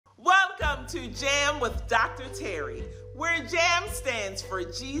Welcome to J.A.M with Dr. Terry, where J.A.M stands for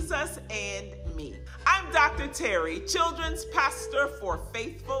Jesus and Me. I'm Dr. Terry, Children's Pastor for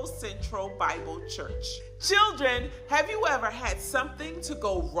Faithful Central Bible Church. Children, have you ever had something to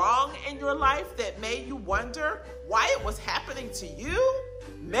go wrong in your life that made you wonder why it was happening to you?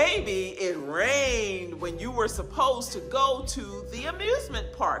 Maybe it rained when you were supposed to go to the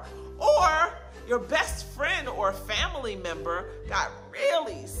amusement park, or your best friend or family member got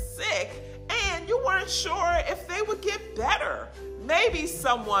really sick and you weren't sure if they would get better. Maybe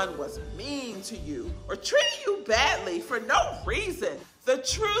someone was mean to you or treated you badly for no reason. The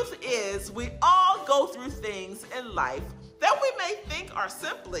truth is, we all go through things in life that we may think are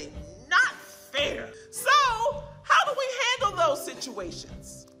simply not fair. So, how do we handle those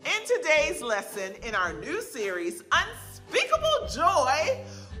situations? In today's lesson in our new series, Unspeakable Joy,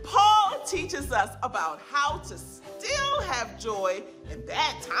 Paul teaches us about how to still have joy in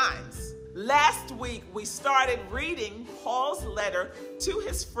bad times. Last week, we started reading Paul's letter to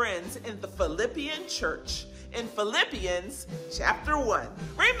his friends in the Philippian church in Philippians chapter 1.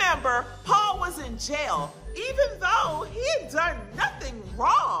 Remember, Paul was in jail even though he had done nothing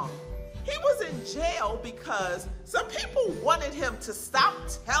wrong. He was in jail because some people wanted him to stop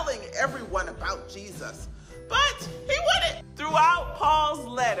telling everyone about Jesus. But he wouldn't. Throughout Paul's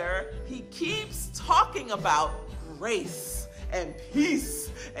letter, he keeps talking about grace and peace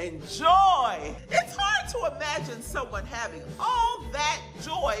and joy. It's hard to imagine someone having all that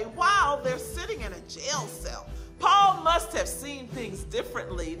joy while they're sitting in a jail cell. Paul must have seen things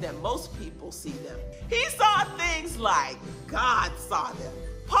differently than most people see them. He saw things like God saw them.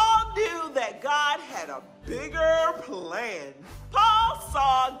 Paul knew that God had a bigger plan. Paul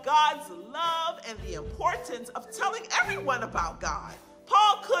saw God's love and the importance of telling everyone about God.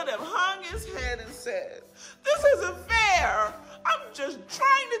 Paul could have hung his head and said, "This isn't fair. I'm just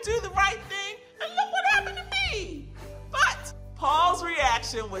trying to do the right thing, and look what happened to me." But Paul's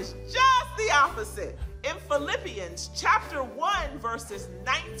reaction was just the opposite. In Philippians chapter 1, verses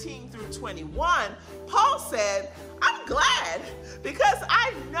 19 through 21, Paul said, "I'm glad because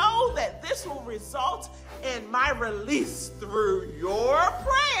I know that this will result in my release through your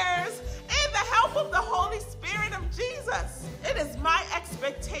prayers and the help of the Holy Spirit of Jesus. It is my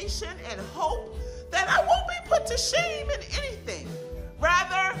expectation and hope that I won't be put to shame in anything.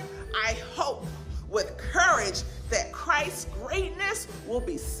 Rather, I hope with courage that Christ's greatness will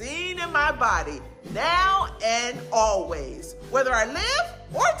be seen in my body now and always, whether I live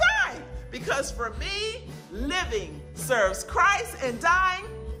or die. Because for me, living serves Christ and dying,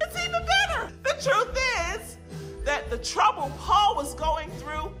 it's even better." The truth is that the trouble Paul was going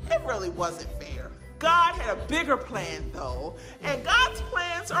through, it really wasn't fair. God had a bigger plan though, and God's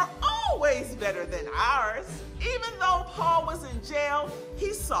plans are always better than ours. Even though Paul was in jail,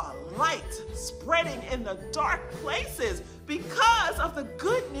 he saw light spreading in the dark places because of the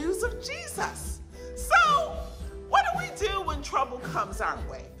good news of Jesus. So, what do we do when trouble comes our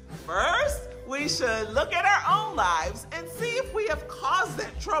way? First, we should look at our own lives and see if we have caused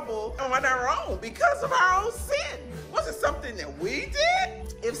that trouble on our own because of our own sin. Was it something that we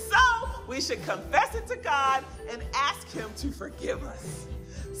did? If so, we should confess it to God and ask Him to forgive us.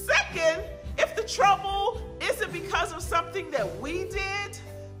 Second, if the trouble isn't because of something that we did,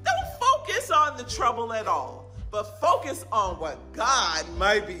 don't focus on the trouble at all, but focus on what God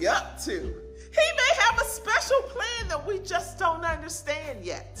might be up to. He may have a special plan that we just don't understand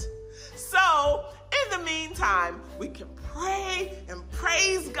yet. So, in the meantime, we can pray and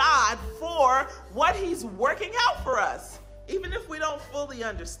praise God for what He's working out for us, even if we don't fully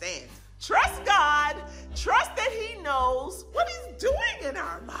understand. Trust God. Trust that He knows what He's doing in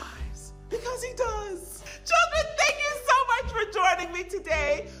our lives, because He does. Children, thank you so much for joining me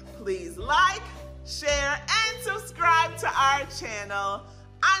today. Please like, share, and subscribe to our channel.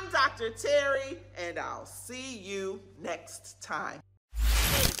 I'm Dr. Terry, and I'll see you next time.